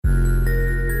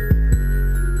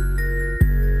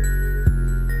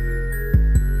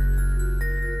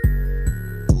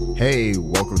Hey,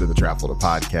 welcome to the Trapfolder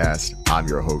Podcast. I'm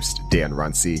your host, Dan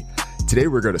Runcie. Today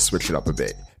we're going to switch it up a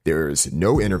bit. There's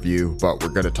no interview, but we're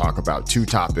going to talk about two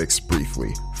topics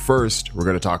briefly. First, we're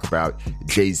going to talk about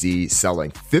Jay-Z selling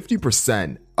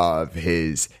 50% of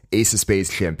his Ace of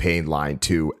Spades champagne line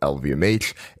to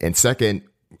LVMH. And second,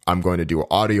 I'm going to do an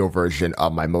audio version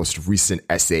of my most recent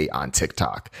essay on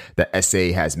TikTok. The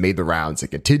essay has made the rounds. It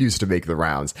continues to make the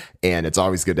rounds. And it's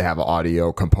always good to have an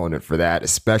audio component for that,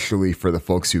 especially for the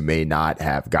folks who may not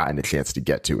have gotten a chance to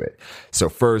get to it. So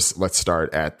first, let's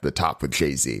start at the top with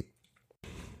Jay-Z.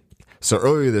 So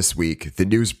earlier this week, the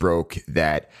news broke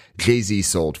that Jay-Z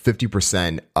sold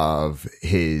 50% of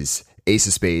his Ace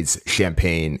of Spades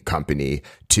champagne company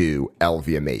to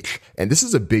LVMH. And this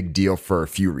is a big deal for a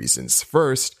few reasons.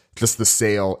 First, just the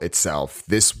sale itself.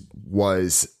 This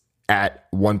was at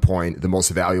one point the most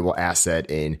valuable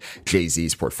asset in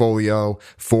Jay-Z's portfolio.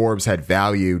 Forbes had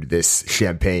valued this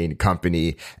champagne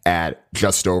company at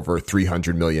just over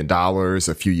 $300 million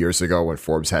a few years ago when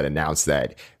Forbes had announced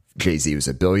that Jay-Z was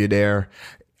a billionaire.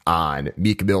 On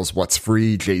Meek Mill's What's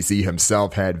Free, Jay-Z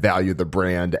himself had valued the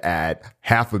brand at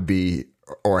half a B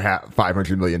or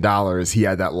 $500 million. He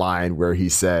had that line where he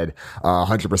said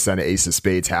 100% of Ace of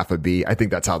Spades, half a B. I think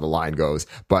that's how the line goes.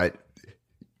 But,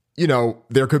 you know,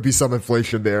 there could be some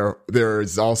inflation there.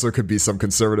 There's also could be some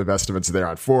conservative estimates there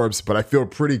on Forbes, but I feel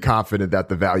pretty confident that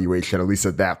the valuation, at least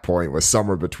at that point, was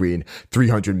somewhere between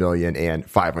 300 million and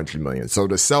 500 million. So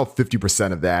to sell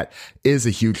 50% of that is a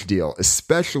huge deal,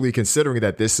 especially considering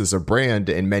that this is a brand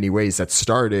in many ways that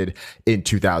started in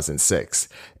 2006.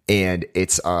 And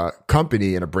it's a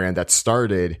company and a brand that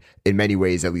started in many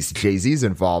ways, at least Jay-Z's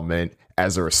involvement,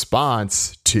 as a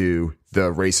response to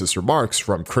the racist remarks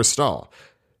from Cristal.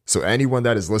 So anyone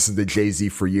that has listened to Jay-Z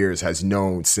for years has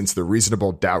known since the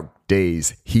Reasonable Doubt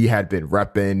days, he had been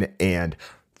repping and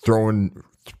throwing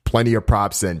plenty of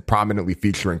props and prominently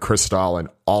featuring Cristal in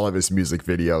all of his music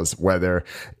videos, whether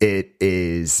it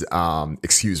is,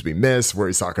 Excuse Me Miss, where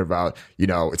he's talking about, you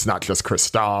know, it's not just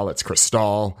Cristal, it's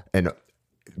Cristal. And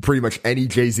pretty much any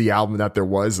Jay-Z album that there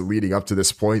was leading up to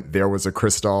this point, there was a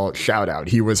Cristal shout out.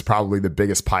 He was probably the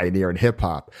biggest pioneer in hip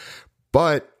hop.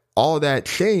 But all of that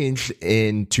changed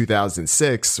in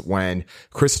 2006 when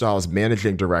Cristal's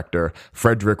managing director,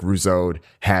 Frederic Rousseau,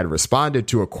 had responded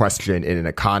to a question in an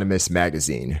Economist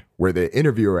magazine where the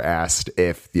interviewer asked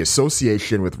if the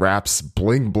association with rap's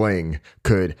bling bling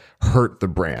could hurt the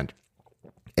brand.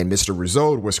 And Mr.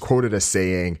 Rousseau was quoted as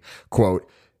saying, quote,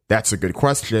 "That's a good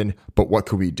question, but what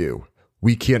could we do?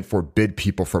 We can't forbid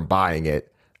people from buying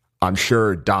it. I'm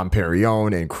sure Dom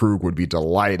Perignon and Krug would be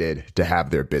delighted to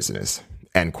have their business."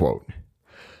 End quote.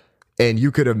 And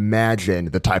you could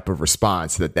imagine the type of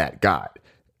response that got.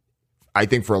 I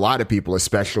think for a lot of people,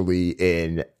 especially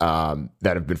in that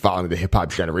have been following the hip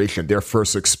hop generation, their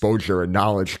first exposure and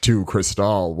knowledge to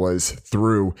Cristal was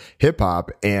through hip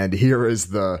hop. And here is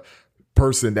the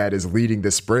person that is leading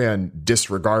this brand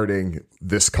disregarding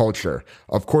this culture.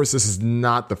 Of course, this is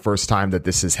not the first time that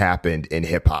this has happened in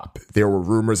hip hop. There were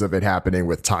rumors of it happening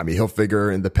with Tommy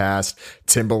Hilfiger in the past.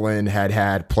 Timbaland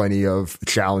had plenty of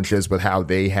challenges with how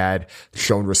they had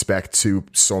shown respect to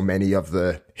so many of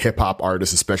the hip hop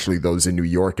artists, especially those in New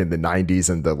York in the 90s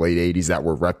and the late 80s that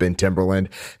were repping Timbaland.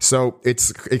 So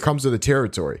it comes with the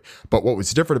territory. But what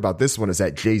was different about this one is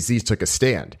that Jay-Z took a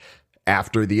stand.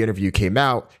 After the interview came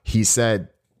out, he said,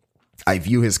 "I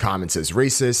view his comments as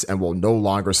racist and will no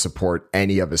longer support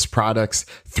any of his products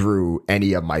through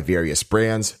any of my various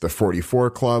brands. The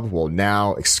 44 Club will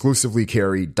now exclusively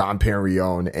carry Dom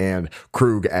Perignon and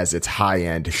Krug as its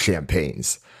high-end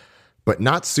champagnes." But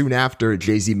not soon after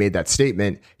Jay-Z made that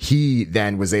statement, he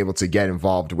then was able to get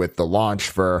involved with the launch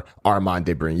for Armand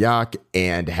de Brignac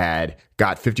and had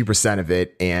got 50% of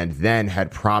it and then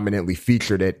had prominently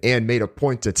featured it and made a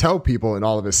point to tell people in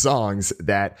all of his songs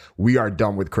that we are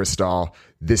done with Cristal.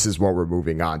 This is what we're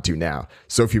moving on to now.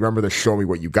 So if you remember the Show Me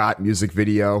What You Got music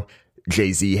video,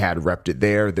 Jay-Z had repped it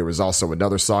there. There was also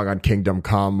another song on Kingdom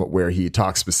Come where he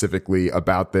talked specifically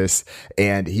about this,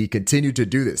 and he continued to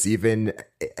do this even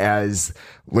as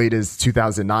late as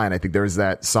 2009. I think there was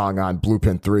that song on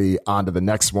Blueprint 3, On to the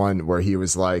Next One, where he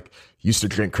was like, "Used to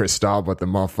drink Cristal, but the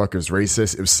motherfucker's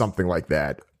racist." It was something like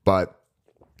that. But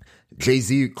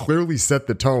Jay-Z clearly set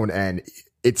the tone, and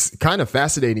it's kind of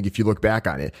fascinating if you look back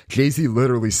on it. Jay-Z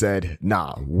literally said,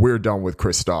 "Nah, we're done with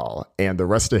Cristal." And the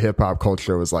rest of hip hop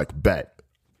culture was like, "Bet."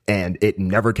 And it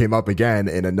never came up again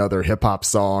in another hip hop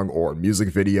song or music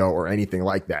video or anything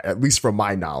like that, at least from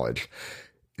my knowledge.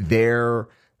 There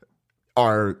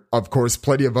are, of course,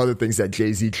 plenty of other things that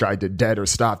Jay-Z tried to dead or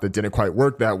stop that didn't quite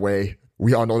work that way.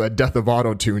 we all know that Death of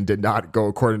Auto-Tune did not go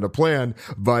according to plan,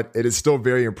 but it is still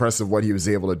very impressive what he was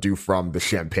able to do from the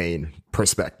Champagne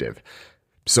perspective.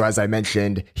 So as I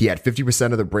mentioned, he had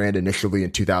 50% of the brand initially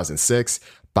in 2006.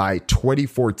 By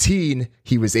 2014,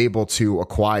 he was able to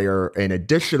acquire an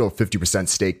additional 50%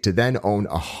 stake to then own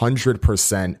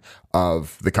 100%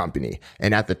 of the company.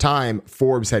 And at the time,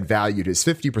 Forbes had valued his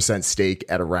 50% stake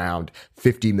at around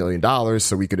 $50 million.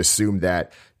 So we could assume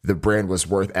that the brand was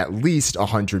worth at least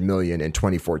 $100 million in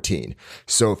 2014.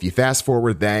 So if you fast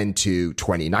forward then to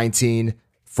 2019,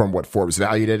 from what Forbes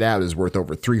valued it at, is worth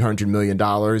over $300 million.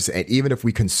 And even if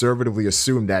we conservatively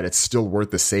assume that it's still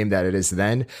worth the same that it is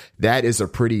then, that is a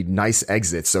pretty nice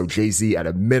exit. So Jay-Z at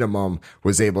a minimum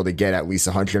was able to get at least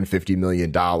 $150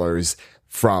 million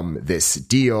from this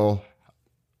deal.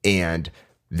 And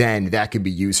then that can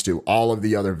be used to all of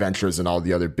the other ventures and all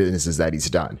the other businesses that he's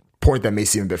done. Point that may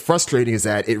seem a bit frustrating is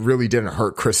that it really didn't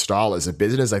hurt Cristal as a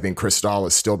business. I think Cristal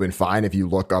has still been fine. If you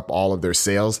look up all of their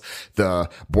sales, the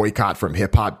boycott from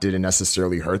hip hop didn't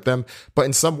necessarily hurt them. But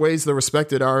in some ways, the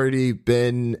respect had already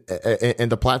been,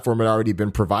 and the platform had already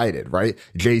been provided, right?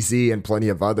 Jay-Z and plenty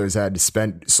of others had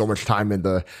spent so much time in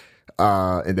the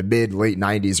mid, late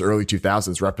 90s, early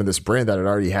 2000s repping this brand that it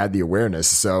already had the awareness.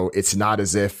 So it's not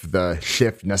as if the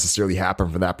shift necessarily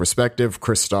happened from that perspective.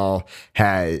 Cristal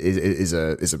is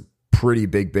a pretty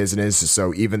big business.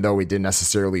 So even though it didn't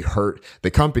necessarily hurt the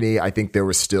company, I think there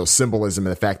was still symbolism in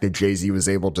the fact that Jay-Z was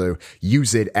able to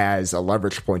use it as a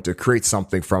leverage point to create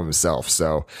something from himself.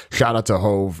 So shout out to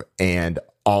Hove and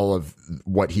all of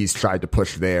what he's tried to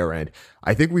push there. And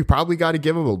I think we probably got to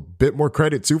give him a bit more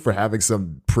credit too for having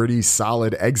some pretty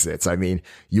solid exits. I mean,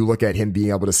 you look at him being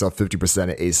able to sell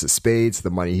 50% of Ace of Spades, the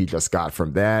money he just got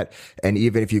from that. And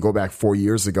even if you go back 4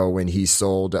 years ago when he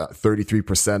sold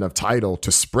 33% of Tidal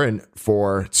to Sprint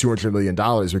for $200 million,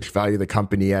 which valued the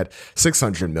company at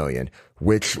 $600 million,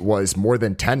 which was more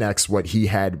than 10x what he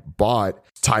had bought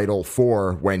Tidal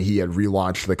for when he had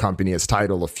relaunched the company as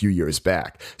Tidal a few years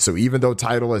back. So even though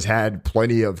Tidal has had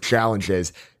plenty of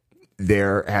challenges,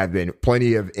 there have been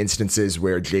plenty of instances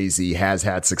where Jay-Z has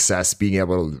had success being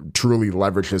able to truly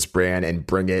leverage his brand and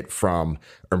bring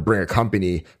a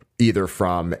company either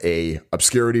from a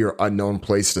obscurity or unknown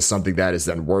place to something that is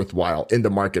then worthwhile in the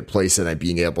marketplace and then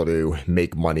being able to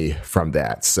make money from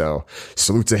that. So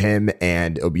salute to him,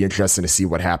 and it'll be interesting to see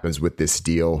what happens with this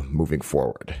deal moving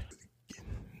forward.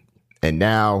 And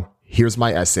now here's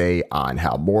my essay on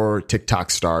how more TikTok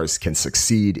stars can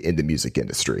succeed in the music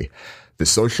industry. The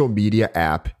social media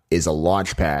app is a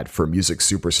launchpad for music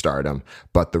superstardom,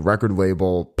 but the record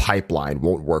label pipeline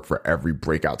won't work for every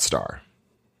breakout star.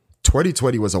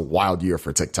 2020 was a wild year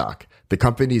for TikTok. The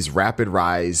company's rapid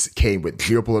rise came with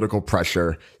geopolitical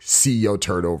pressure, CEO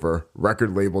turnover,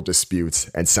 record label disputes,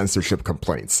 and censorship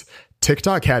complaints.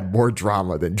 TikTok had more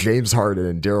drama than James Harden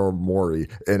and Daryl Morey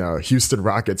in a Houston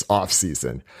Rockets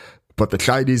offseason. But the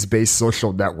Chinese-based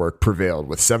social network prevailed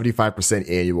with 75%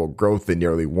 annual growth and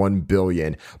nearly 1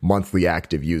 billion monthly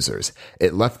active users.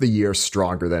 It left the year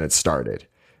stronger than it started.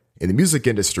 In the music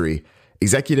industry,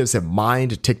 executives have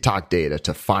mined TikTok data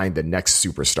to find the next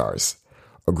superstars.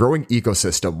 A growing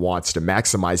ecosystem wants to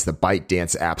maximize the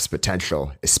ByteDance app's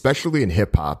potential, especially in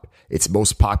hip-hop, its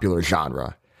most popular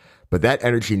genre. But that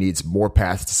energy needs more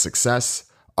paths to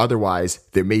success. Otherwise,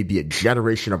 there may be a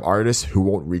generation of artists who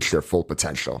won't reach their full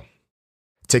potential.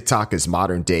 TikTok is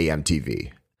modern-day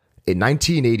MTV. In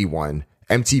 1981,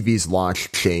 MTV's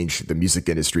launch changed the music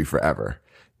industry forever.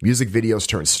 Music videos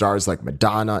turned stars like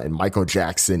Madonna and Michael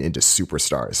Jackson into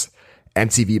superstars.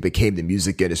 MTV became the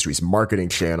music industry's marketing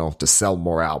channel to sell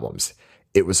more albums.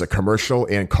 It was a commercial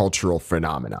and cultural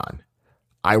phenomenon.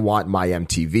 I Want My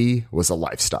MTV was a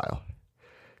lifestyle.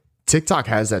 TikTok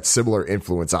has that similar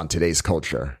influence on today's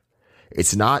culture.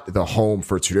 It's not the home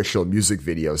for traditional music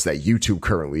videos that YouTube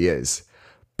currently is.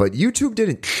 But YouTube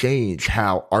didn't change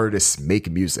how artists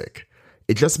make music.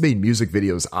 It just made music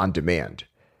videos on demand.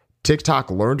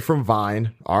 TikTok learned from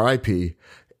Vine, RIP,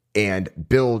 and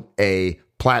built a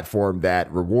platform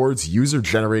that rewards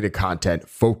user-generated content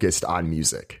focused on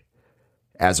music.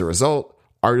 As a result,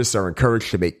 artists are encouraged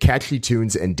to make catchy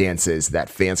tunes and dances that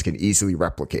fans can easily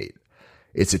replicate.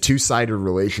 It's a two-sided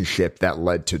relationship that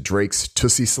led to Drake's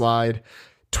Tootsie Slide,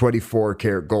 24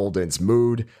 Karat Golden's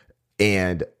Mood,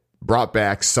 and brought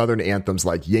back Southern anthems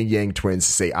like Ying Yang Twins'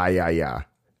 Say Ah Ya Ya.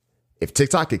 If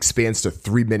TikTok expands to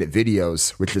 3-minute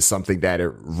videos, which is something that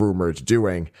it rumored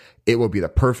doing, it will be the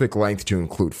perfect length to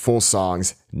include full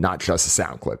songs, not just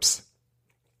sound clips.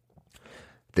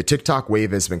 The TikTok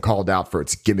wave has been called out for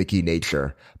its gimmicky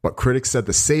nature, but critics said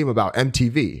the same about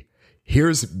MTV.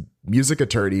 Here's music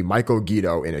attorney Michael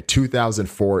Guido in a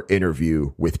 2004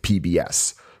 interview with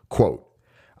PBS. Quote,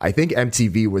 I think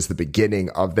MTV was the beginning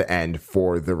of the end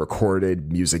for the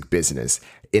recorded music business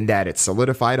in that it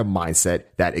solidified a mindset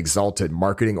that exalted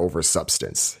marketing over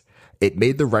substance. It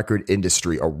made the record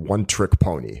industry a one-trick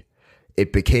pony.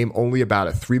 It became only about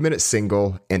a 3-minute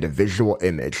single and a visual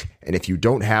image, and if you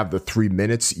don't have the 3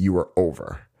 minutes, you are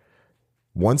over.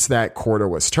 Once that quarter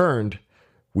was turned,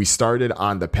 we started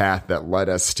on the path that led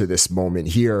us to this moment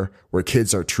here where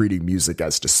kids are treating music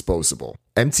as disposable.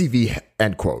 MTV,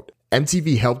 end quote.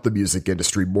 MTV helped the music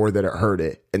industry more than it hurt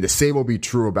it, and the same will be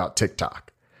true about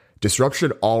TikTok.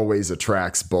 Disruption always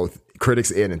attracts both critics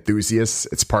and enthusiasts.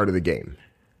 It's part of the game.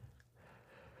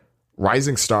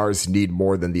 Rising stars need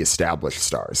more than the established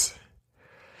stars.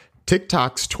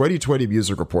 TikTok's 2020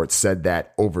 music report said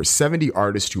that over 70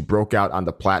 artists who broke out on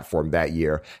the platform that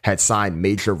year had signed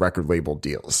major record label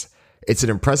deals. It's an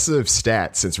impressive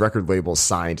stat since record labels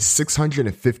signed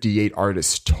 658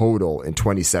 artists total in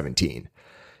 2017.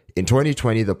 In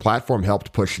 2020, the platform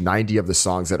helped push 90 of the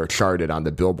songs that are charted on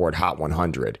the Billboard Hot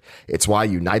 100. It's why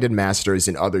United Masters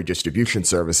and other distribution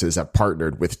services have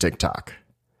partnered with TikTok.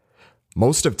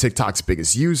 Most of TikTok's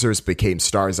biggest users became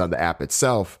stars on the app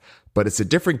itself, but it's a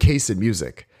different case in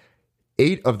music.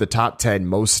 8 of the top 10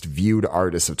 most viewed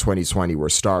artists of 2020 were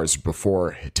stars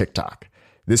before TikTok.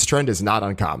 This trend is not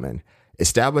uncommon.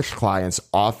 Established clients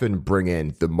often bring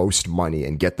in the most money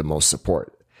and get the most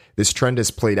support. This trend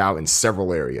has played out in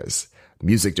several areas.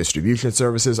 Music distribution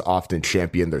services often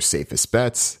champion their safest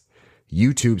bets.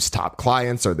 YouTube's top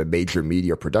clients are the major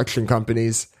media production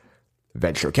companies.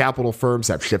 Venture capital firms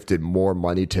have shifted more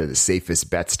money to the safest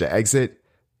bets to exit.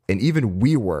 And even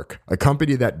WeWork, a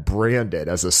company that branded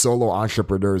as a solo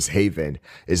entrepreneur's haven,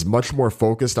 is much more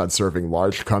focused on serving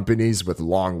large companies with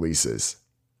long leases.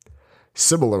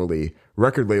 Similarly,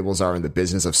 record labels are in the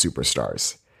business of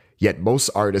superstars. Yet most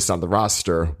artists on the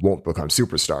roster won't become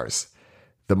superstars.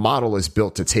 The model is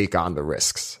built to take on the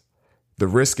risks. The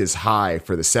risk is high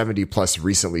for the 70 plus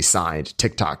recently signed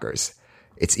TikTokers.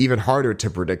 It's even harder to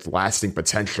predict lasting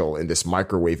potential in this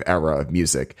microwave era of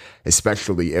music,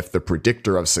 especially if the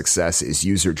predictor of success is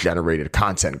user-generated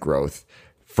content growth.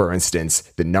 For instance,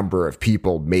 the number of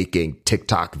people making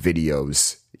TikTok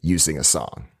videos using a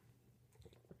song.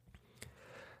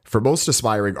 For most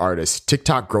aspiring artists,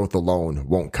 TikTok growth alone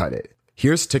won't cut it.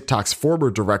 Here's TikTok's former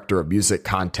director of music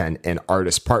content and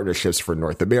artist partnerships for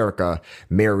North America,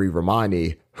 Mary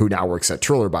Romani, who now works at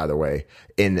Triller, by the way,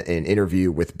 in an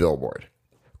interview with Billboard.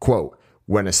 Quote,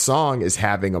 when a song is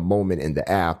having a moment in the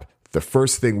app, the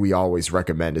first thing we always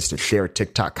recommend is to share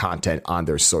TikTok content on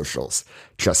their socials.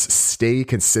 Just stay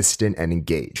consistent and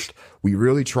engaged. We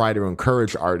really try to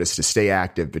encourage artists to stay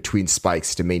active between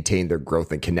spikes to maintain their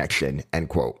growth and connection, end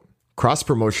quote.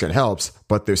 Cross-promotion helps,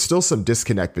 but there's still some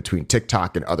disconnect between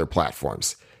TikTok and other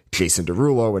platforms. Jason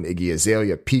Derulo and Iggy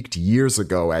Azalea peaked years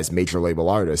ago as major label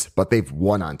artists, but they've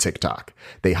won on TikTok.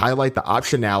 They highlight the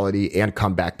optionality and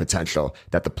comeback potential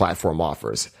that the platform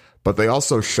offers, but they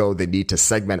also show the need to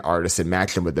segment artists and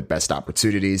match them with the best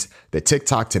opportunities. The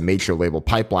TikTok to major label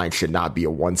pipeline should not be a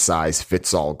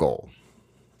one-size-fits-all goal.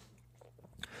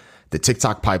 The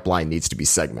TikTok pipeline needs to be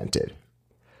segmented.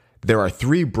 There are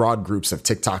 3 broad groups of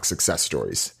TikTok success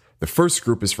stories. The first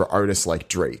group is for artists like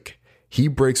Drake. He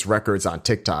breaks records on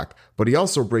TikTok, but he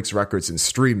also breaks records in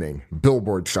streaming,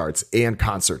 Billboard charts, and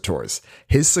concert tours.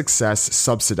 His success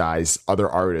subsidized other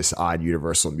artists on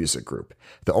Universal Music Group.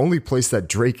 The only place that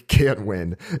Drake can't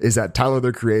win is at Tyler,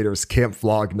 the Creator's Camp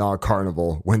Flog Gnaw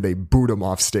Carnival when they boot him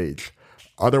off stage.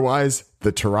 Otherwise,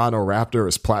 the Toronto Raptor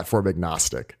is platform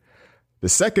agnostic. The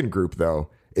second group,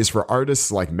 though, is for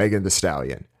artists like Megan Thee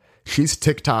Stallion. She's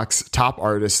TikTok's top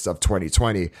artist of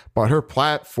 2020, but her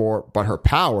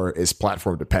power is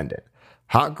platform dependent.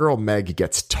 Hot Girl Meg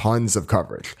gets tons of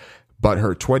coverage, but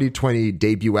her 2020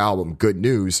 debut album, Good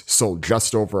News, sold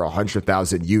just over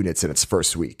 100,000 units in its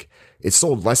first week. It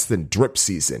sold less than Drip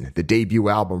Season, the debut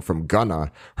album from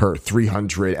Gunna, her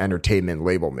 300 Entertainment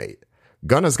label mate.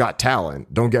 Gunna's got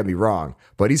talent, don't get me wrong,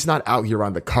 but he's not out here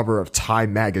on the cover of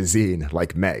Time magazine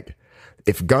like Meg.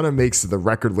 If Gunna makes the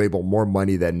record label more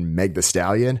money than Meg Thee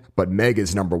Stallion, but Meg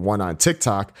is number 1 on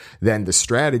TikTok, then the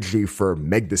strategy for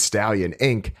Meg Thee Stallion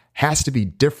Inc. has to be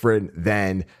different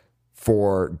than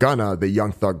for Gunna, the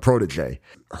Young Thug protege.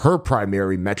 Her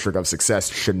primary metric of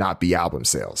success should not be album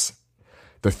sales.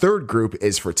 The third group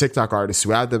is for TikTok artists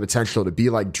who have the potential to be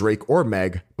like Drake or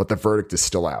Meg, but the verdict is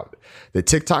still out. The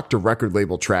TikTok to record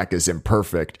label track is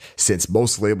imperfect since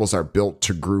most labels are built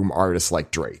to groom artists like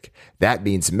Drake. That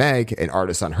means Meg, an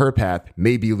artist on her path,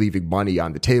 may be leaving money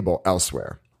on the table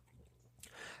elsewhere.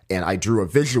 and I drew a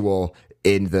visual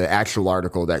in the actual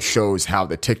article that shows how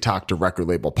the TikTok to record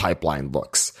label pipeline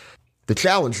looks. The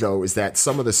challenge, though, is that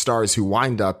some of the stars who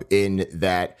wind up in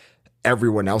that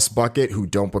everyone else bucket, who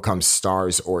don't become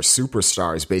stars or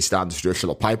superstars based on the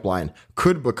traditional pipeline,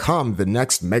 could become the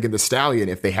next Megan Thee Stallion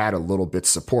if they had a little bit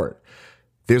support.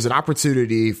 There's an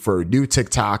opportunity for new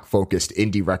TikTok-focused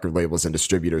indie record labels and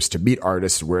distributors to meet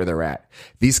artists where they're at.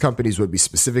 These companies would be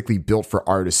specifically built for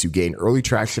artists who gain early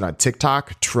traction on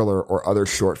TikTok, Triller, or other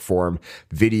short-form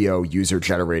video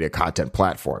user-generated content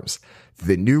platforms.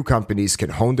 The new companies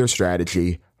can hone their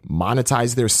strategy,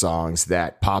 monetize their songs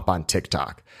that pop on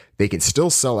TikTok. They can still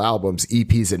sell albums,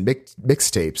 EPs, and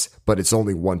mixtapes, but it's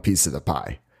only one piece of the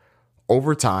pie.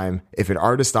 Over time, if an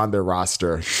artist on their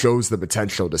roster shows the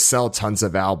potential to sell tons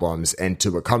of albums and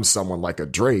to become someone like a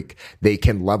Drake, they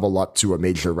can level up to a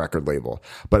major record label.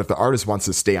 But if the artist wants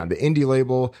to stay on the indie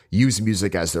label, use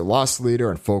music as their loss leader,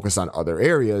 and focus on other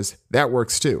areas, that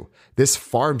works too. This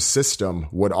farm system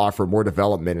would offer more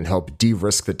development and help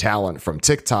de-risk the talent from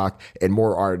TikTok, and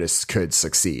more artists could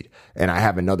succeed. And I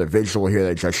have another visual here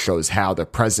that just shows how the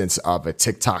presence of a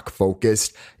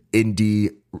TikTok-focused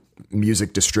indie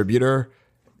music distributor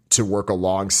to work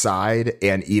alongside,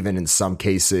 and even in some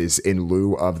cases in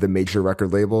lieu of, the major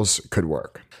record labels could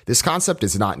work. This concept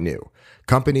is not new.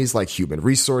 Companies like Human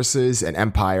Resources and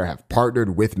Empire have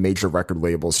partnered with major record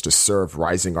labels to serve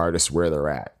rising artists where they're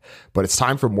at. But it's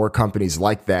time for more companies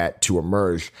like that to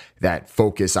emerge that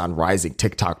focus on rising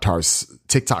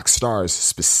TikTok stars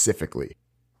specifically.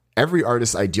 Every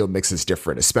artist's ideal mix is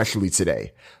different, especially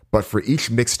today. But for each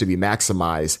mix to be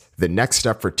maximized, the next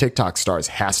step for TikTok stars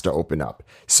has to open up.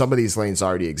 Some of these lanes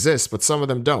already exist, but some of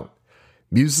them don't.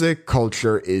 Music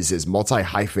culture is as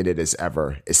multi-hyphenated as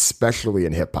ever, especially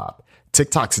in hip-hop.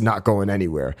 TikTok's not going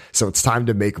anywhere, so it's time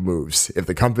to make moves. If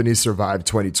the company survived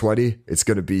 2020, it's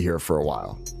going to be here for a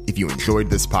while. If you enjoyed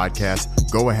this podcast,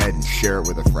 go ahead and share it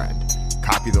with a friend.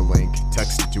 Copy the link,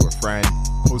 text it to a friend,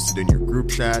 post it in your group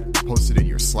chat, post it in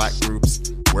your Slack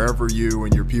groups. Wherever you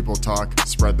and your people talk,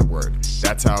 spread the word.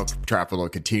 That's how Trapalo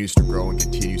continues to grow and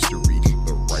continues to reach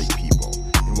the right people.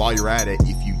 And while you're at it,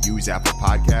 if you use Apple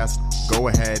Podcasts, go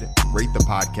ahead, rate the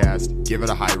podcast, give it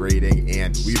a high rating,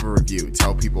 and leave a review.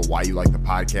 Tell people why you like the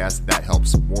podcast. That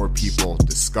helps more people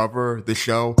discover the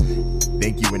show.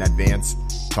 Thank you in advance.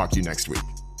 Talk to you next week.